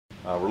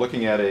We're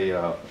looking at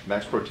a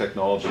Maxpro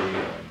technology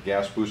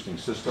gas boosting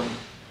system.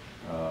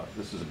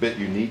 This is a bit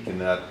unique in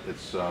that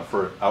it's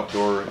for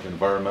outdoor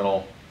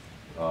environmental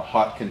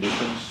hot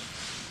conditions.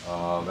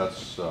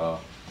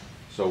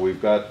 So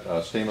we've got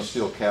a stainless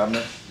steel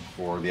cabinet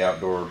for the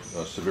outdoor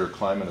severe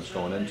climate it's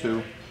going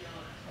into.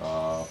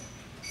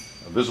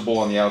 Visible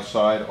on the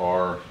outside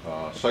are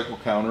cycle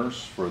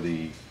counters for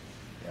the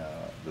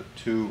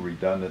two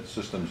redundant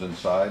systems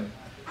inside,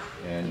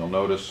 and you'll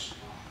notice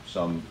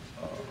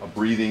a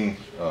breathing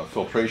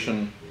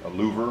filtration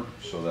louver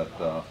so that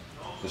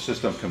the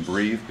system can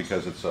breathe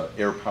because it's an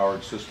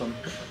air-powered system.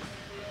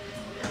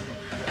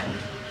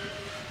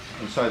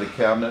 Inside the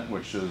cabinet,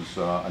 which is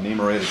an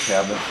enumerated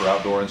cabinet for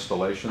outdoor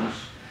installations,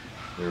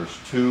 there's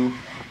two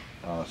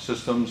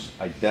systems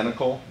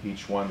identical.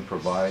 Each one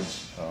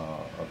provides a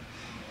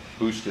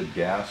boosted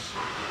gas.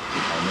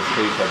 In this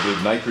case, I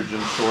believe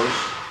nitrogen source.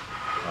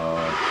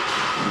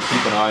 You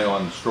keep an eye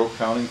on stroke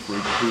counting for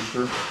each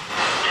booster.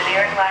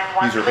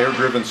 These are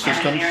air-driven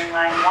systems. Each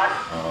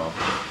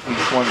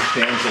one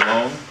stands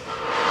alone.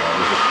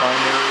 There's a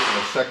primary and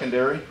a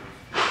secondary,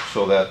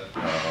 so that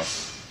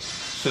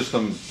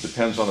system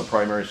depends on the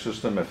primary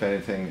system. If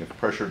anything, if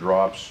pressure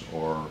drops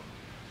or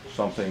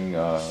something,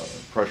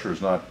 pressure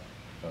is not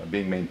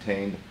being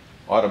maintained,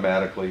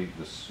 automatically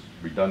this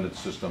redundant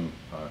system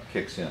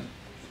kicks in.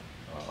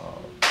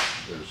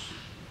 There's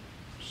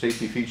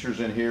safety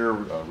features in here,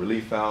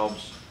 relief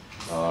valves,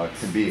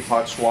 can be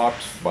hot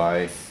swapped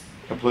by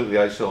completely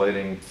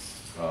isolating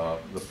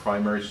the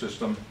primary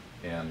system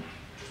and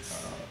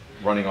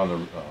running on the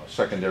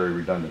secondary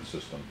redundant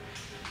system.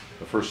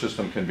 The first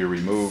system can be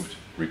removed,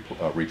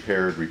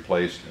 repaired,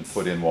 replaced, and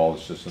put in while the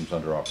system's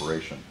under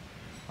operation.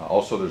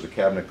 Also, there's a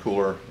cabinet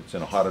cooler. It's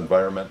in a hot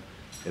environment.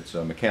 It's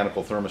a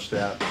mechanical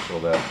thermostat so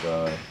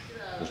that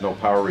there's no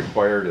power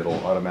required.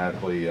 It'll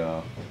automatically,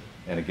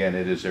 and again,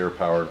 it is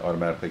air-powered,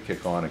 automatically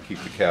kick on and keep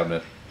the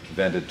cabinet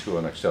vented to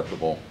an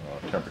acceptable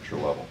temperature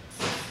level.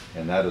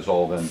 And that is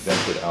all then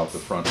vented out the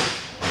front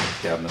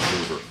cabinet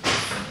louver.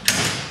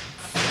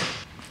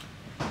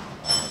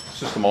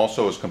 The system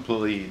also is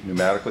completely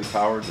pneumatically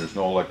powered. There's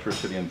no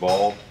electricity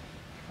involved.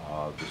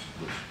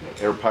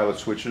 The air pilot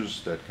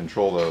switches that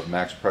control the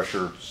max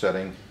pressure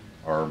setting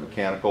are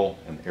mechanical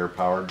and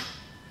air-powered,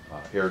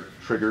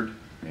 air-triggered,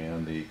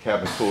 and the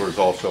cabinet cooler is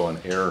also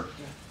an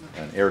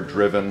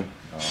air-driven,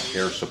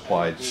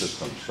 air-supplied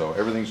system. So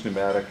everything's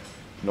pneumatic,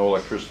 no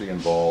electricity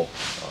involved,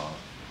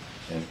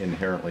 and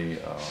inherently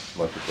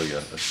electrically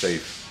a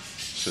safe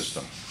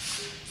system.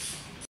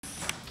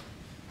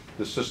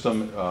 This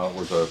system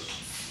was a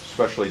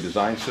specially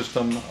designed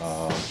system.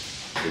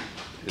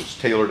 It is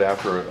tailored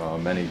after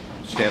many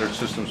standard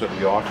systems that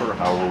we offer.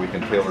 However, we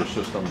can tailor a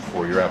system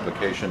for your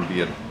application,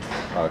 be it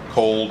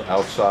cold,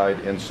 outside,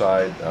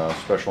 inside,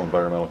 special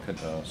environmental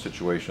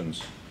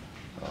situations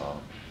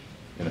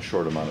in a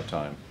short amount of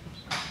time.